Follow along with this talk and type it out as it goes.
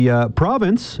The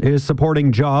province is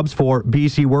supporting jobs for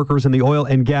BC workers in the oil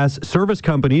and gas service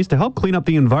companies to help clean up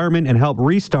the environment and help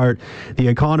restart the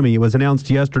economy. It was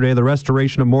announced yesterday the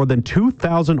restoration of more than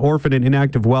 2,000 orphan and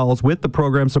inactive wells, with the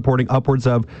program supporting upwards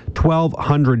of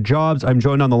 1,200 jobs. I'm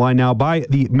joined on the line now by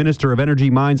the Minister of Energy,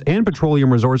 Mines and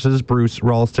Petroleum Resources, Bruce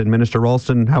Ralston. Minister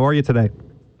Ralston, how are you today?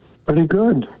 Pretty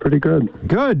good.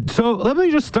 Good. So let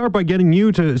me just start by getting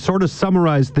you to sort of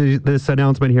summarize this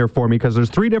announcement here for me, because there's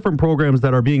 3 different programs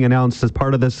that are being announced as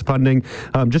part of this funding.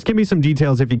 Just give me some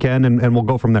details if you can, and we'll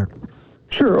go from there.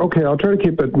 Sure. Okay. I'll try to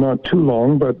keep it not too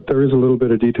long, but there is a little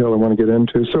bit of detail I want to get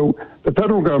into. So the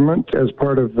federal government, as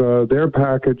part of their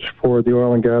package for the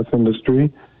oil and gas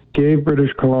industry, gave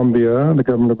British Columbia, the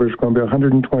government of British Columbia,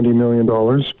 $120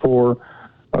 million for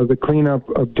the cleanup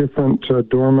of different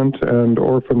dormant and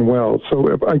orphan wells. So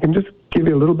if I can just give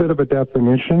you a little bit of a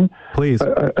definition. Please.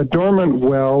 A dormant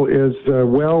well is a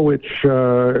well which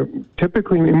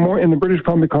typically, more in the British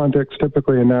Columbia context,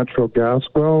 typically a natural gas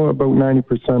well. About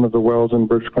 90% of the wells in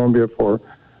British Columbia for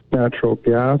natural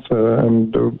gas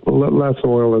and less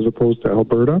oil as opposed to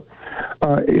Alberta.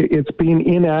 It's been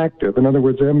inactive. In other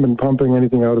words, they haven't been pumping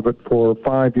anything out of it for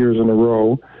 5 years in a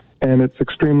row, and it's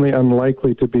extremely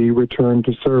unlikely to be returned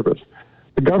to service.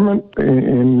 The government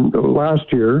in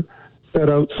last year set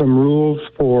out some rules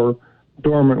for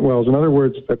dormant wells. In other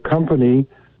words, the company,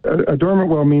 a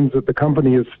dormant well means that the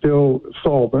company is still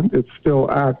solvent, it's still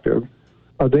active.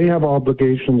 They have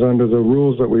obligations under the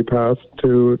rules that we passed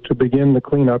to begin the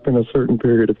cleanup in a certain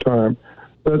period of time.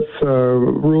 That's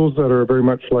rules that are very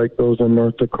much like those in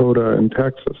North Dakota and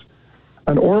Texas.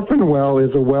 An orphan well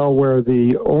is a well where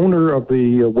the owner of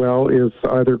the well is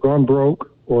either gone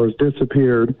broke or has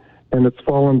disappeared, and it's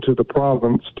fallen to the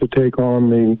province to take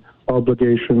on the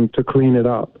obligation to clean it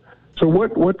up. So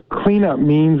what cleanup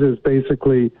means is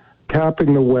basically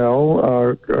capping the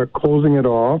well, closing it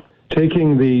off,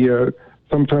 taking the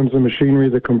sometimes the machinery,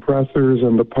 the compressors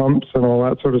and the pumps and all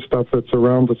that sort of stuff that's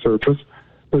around the surface.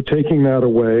 So taking that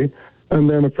away. And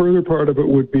then a further part of it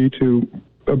would be to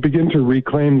begin to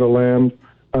reclaim the land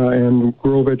and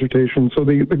grow vegetation. So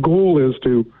the goal is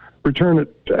to return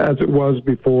it as it was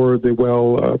before the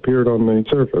well appeared on the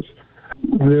surface.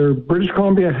 British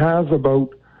Columbia has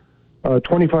about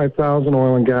 25,000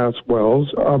 oil and gas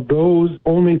wells. Of those,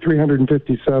 only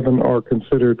 357 are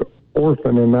considered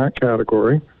orphan in that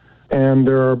category. And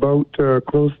there are about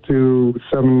close to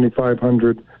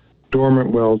 7,500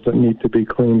 dormant wells that need to be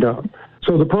cleaned up.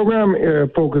 So the program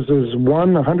focuses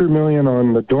 $100 million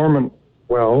on the dormant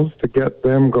wells to get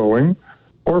them going.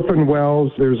 Orphan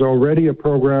wells, there's already a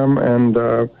program,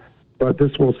 but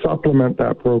this will supplement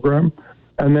that program.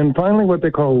 And then finally, what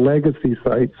they call legacy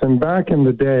sites. And back in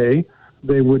the day,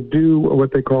 they would do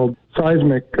what they called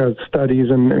seismic studies,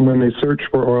 and when they search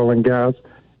for oil and gas.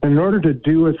 And in order to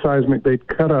do a seismic, they'd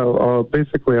cut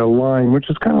basically a line, which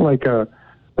is kind of like a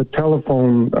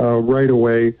telephone right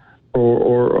away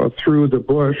or through the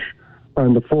bush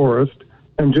and the forest,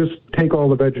 and just take all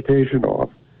the vegetation off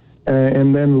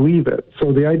and then leave it.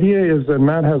 So the idea is, and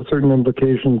that has certain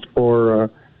implications for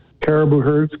caribou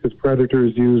herds, because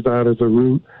predators use that as a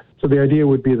route. So the idea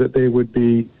would be that they would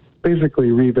be basically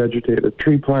revegetated,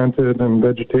 tree planted and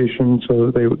vegetation, so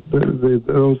that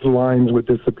those lines would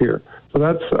disappear. So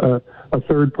that's a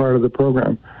third part of the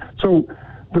program. So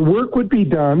the work would be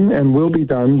done and will be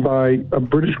done by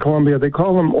British Columbia. They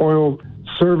call them oil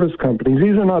service companies.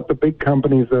 These are not the big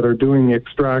companies that are doing the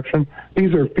extraction.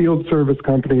 These are field service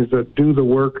companies that do the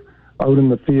work out in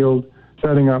the field,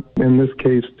 setting up, in this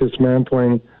case,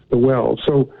 dismantling the well.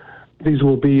 So these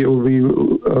will be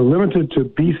limited to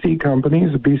BC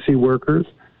companies, BC workers.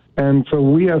 And so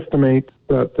we estimate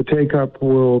that the take-up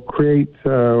will create,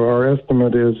 our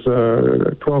estimate is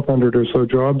 1,200 or so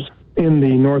jobs in the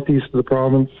northeast of the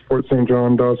province, Fort St.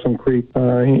 John, Dawson Creek,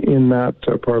 in that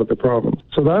part of the province.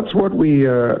 So that's what we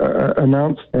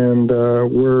announced, and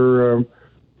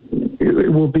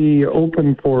it will be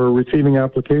open for receiving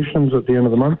applications at the end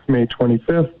of the month, May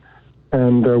 25th,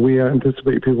 and we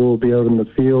anticipate people will be out in the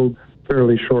field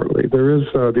fairly shortly. There is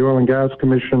the Oil and Gas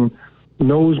Commission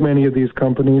knows many of these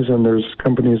companies, and there's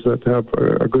companies that have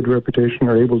a good reputation,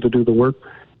 are able to do the work,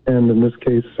 and in this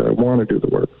case want to do the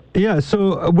work. Yeah,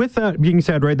 so with that being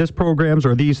said, right, these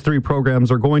 3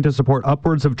 programs are going to support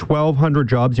upwards of 1,200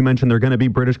 jobs. You mentioned they're going to be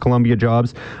British Columbia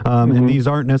jobs, and these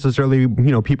aren't necessarily,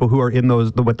 people who are in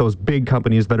those big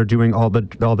companies that are doing all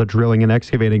the drilling and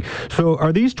excavating. So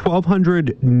are these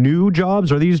 1,200 new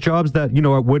jobs? Are these jobs that,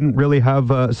 wouldn't really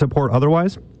have support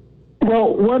otherwise?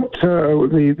 Well, what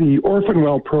the Orphan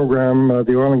Well program,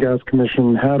 the Oil and Gas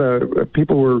Commission had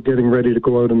people were getting ready to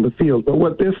go out in the field. But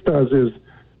what this does is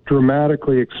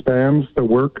dramatically expands the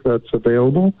work that's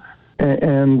available,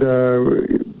 and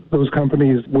those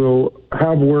companies will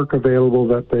have work available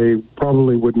that they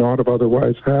probably would not have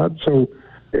otherwise had. So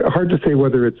hard to say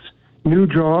whether it's new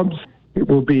jobs. It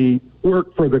will be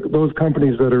work for those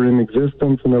companies that are in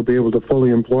existence, and they'll be able to fully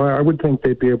employ. I would think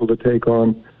they'd be able to take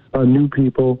on new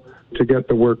people to get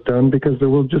the work done, because there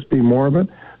will just be more of it.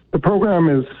 The program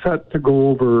is set to go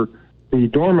over, the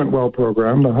dormant well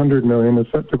program, the $100 million, is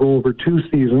set to go over 2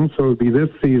 seasons, so it would be this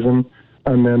season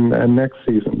and then next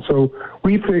season. So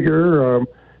we figure,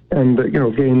 and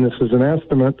again, this is an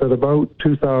estimate, that about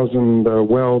 2,000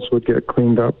 wells would get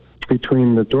cleaned up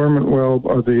between the dormant well,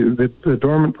 or the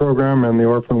dormant program and the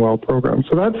orphan well program.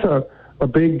 So that's a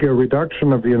big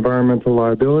reduction of the environmental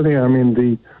liability. I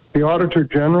mean, the Auditor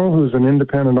General, who's an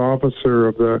independent officer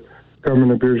of the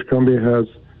Government of British Columbia, has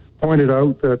pointed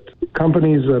out that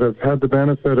companies that have had the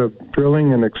benefit of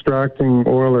drilling and extracting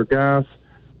oil or gas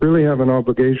really have an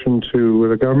obligation to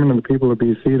the government and the people of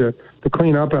BC to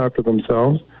clean up after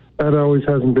themselves. That always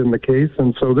hasn't been the case,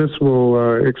 and so this will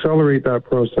accelerate that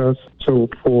process. So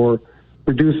for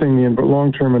reducing the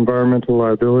long-term environmental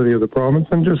liability of the province,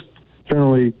 and just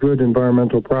generally good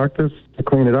environmental practice to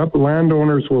clean it up.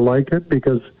 Landowners will like it,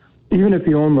 because even if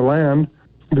you own the land,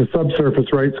 the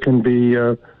subsurface rights can be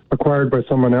acquired by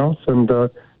someone else, and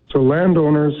so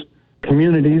landowners,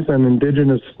 communities, and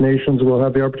Indigenous nations will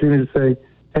have the opportunity to say,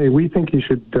 hey, we think you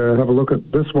should have a look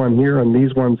at this one here and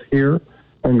these ones here,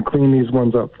 and clean these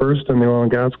ones up first, and the Oil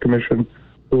and Gas Commission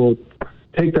will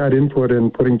take that input in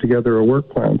putting together a work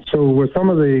plan. So with some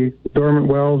of the dormant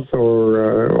wells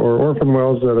or orphan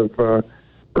wells that have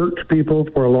irked people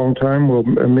for a long time, will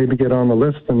maybe get on the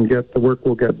list, and the work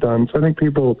will get done. So I think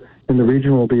people in the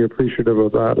region will be appreciative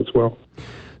of that as well.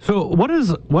 So what is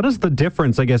the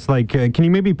difference, I guess, can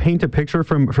you maybe paint a picture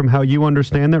from how you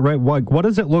understand that, right? What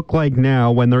does it look like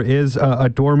now when there is a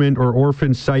dormant or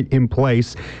orphan site in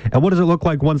place, and what does it look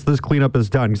like once this cleanup is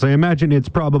done? Because I imagine it's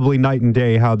probably night and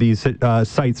day how these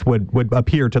sites would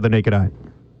appear to the naked eye.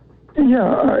 Yeah,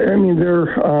 I mean,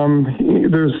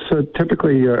 there's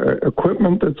typically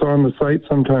equipment that's on the site.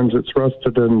 Sometimes it's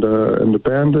rusted and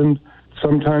abandoned.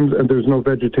 Sometimes there's no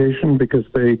vegetation because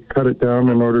they cut it down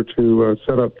in order to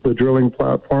set up the drilling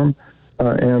platform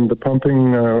and the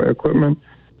pumping equipment.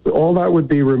 All that would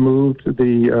be removed.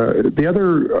 The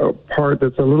other part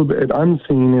that's a little bit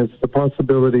unseen is the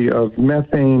possibility of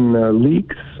methane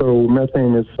leaks. So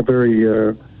methane is a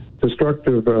very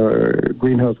destructive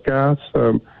greenhouse gas.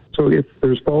 So if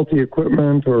there's faulty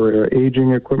equipment or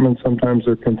aging equipment, sometimes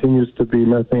there continues to be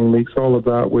methane leaks. All of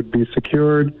that would be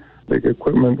secured. The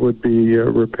equipment would be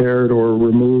repaired or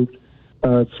removed.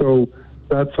 So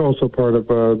that's also part of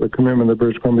the commitment that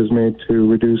British Columbia has made to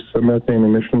reduce methane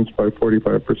emissions by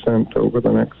 45% over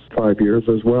the next 5 years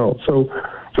as well. So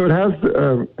it has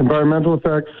environmental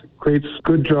effects, creates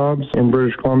good jobs in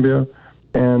British Columbia,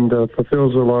 and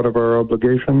fulfills a lot of our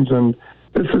obligations. And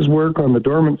this is work on the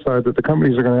dormant side that the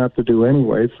companies are going to have to do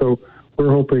anyway. So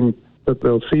we're hoping that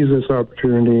they'll seize this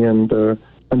opportunity and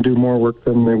do more work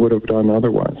than they would have done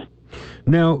otherwise.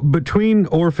 Now, between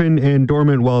orphan and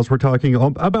dormant wells, we're talking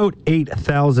about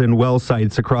 8,000 well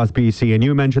sites across BC, and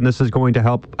you mentioned this is going to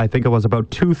help, I think it was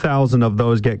about 2,000 of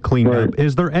those get cleaned up.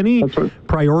 Is there any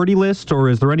priority list, or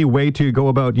is there any way to go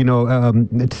about,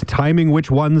 timing which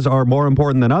ones are more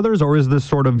important than others, or is this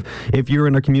sort of, if you're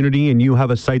in a community and you have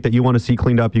a site that you want to see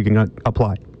cleaned up, you can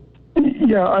apply?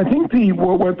 Yeah, I think we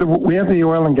have the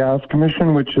Oil and Gas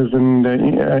Commission, which is an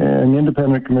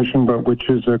independent commission, but which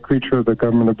is a creature of the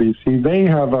Government of BC. They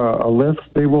have a list.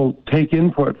 They will take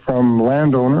input from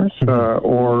landowners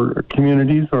or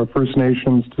communities or First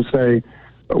Nations to say,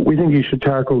 we think you should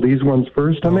tackle these ones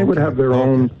first. And they would have their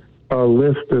own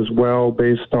list as well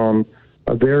based on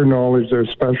their knowledge, their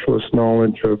specialist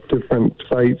knowledge of different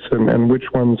sites and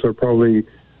which ones are probably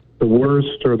the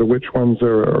worst, or which ones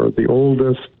are the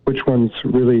oldest, which ones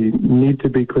really need to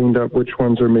be cleaned up, which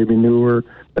ones are maybe newer.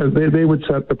 They would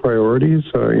set the priorities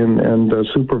and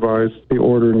supervise the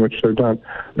order in which they're done.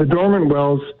 The dormant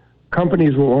wells,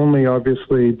 companies will only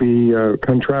obviously be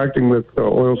contracting with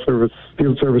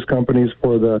field service companies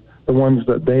for the ones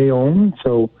that they own.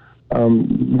 So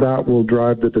that will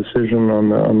drive the decision on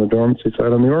the dormancy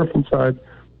side. On the orphan side,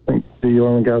 I think the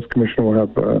Oil and Gas Commission will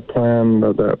have a plan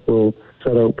that will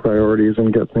set out priorities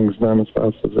and get things done as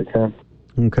fast as they can.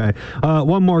 Okay.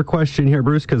 One more question here,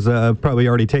 Bruce, because I've probably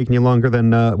already taken you longer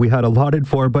than we had allotted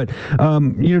for. But,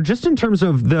 just in terms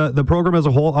of the program as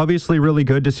a whole, obviously really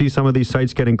good to see some of these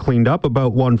sites getting cleaned up.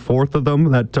 About 1/4 of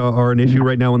them that are an issue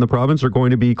right now in the province are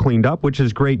going to be cleaned up, which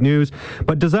is great news.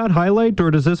 But does that highlight, or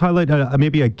does this highlight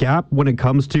maybe a gap when it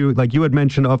comes to, like you had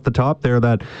mentioned off the top there,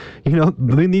 that,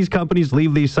 when these companies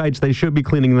leave these sites, they should be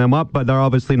cleaning them up, but they're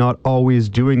obviously not always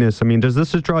doing this. I mean, does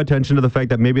this just draw attention to the fact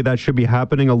that maybe that should be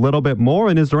happening a little bit more?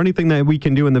 And is there anything that we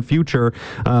can do in the future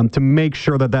to make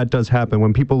sure that that does happen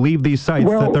when people leave these sites,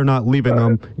 that they're not leaving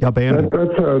them abandoned?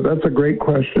 That's a great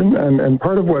question, and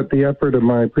part of what the effort of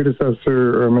my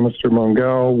predecessor, Minister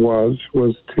Mongell,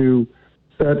 was to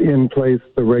set in place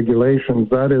the regulations.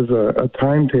 That is a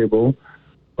timetable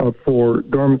for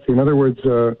dormancy. In other words,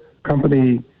 a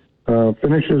company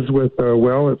finishes with a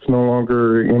well, it's no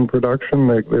longer in production,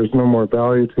 there's no more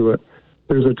value to it.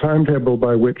 There's a timetable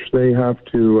by which they have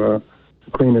to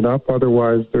clean it up.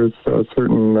 Otherwise, there's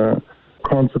certain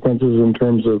consequences in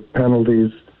terms of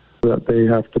penalties that they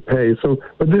have to pay.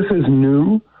 But this is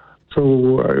new, so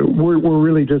we're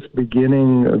really just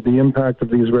beginning the impact of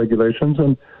these regulations,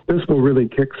 and this will really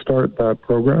kickstart that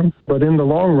program. But in the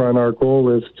long run, our goal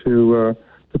is to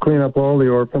clean up all the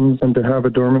orphans and to have a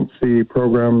dormancy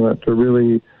program that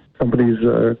really companies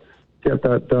get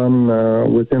that done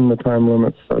within the time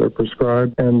limits that are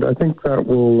prescribed. And I think that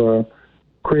will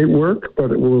create work,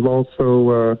 but it will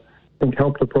also, I think,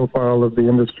 help the profile of the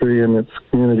industry and its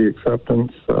community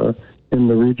acceptance in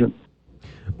the region.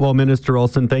 Well, Minister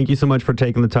Olsen, thank you so much for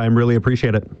taking the time. Really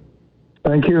appreciate it.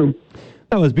 Thank you.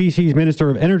 That was BC's Minister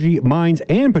of Energy, Mines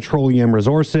and Petroleum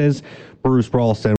Resources, Bruce Ralston.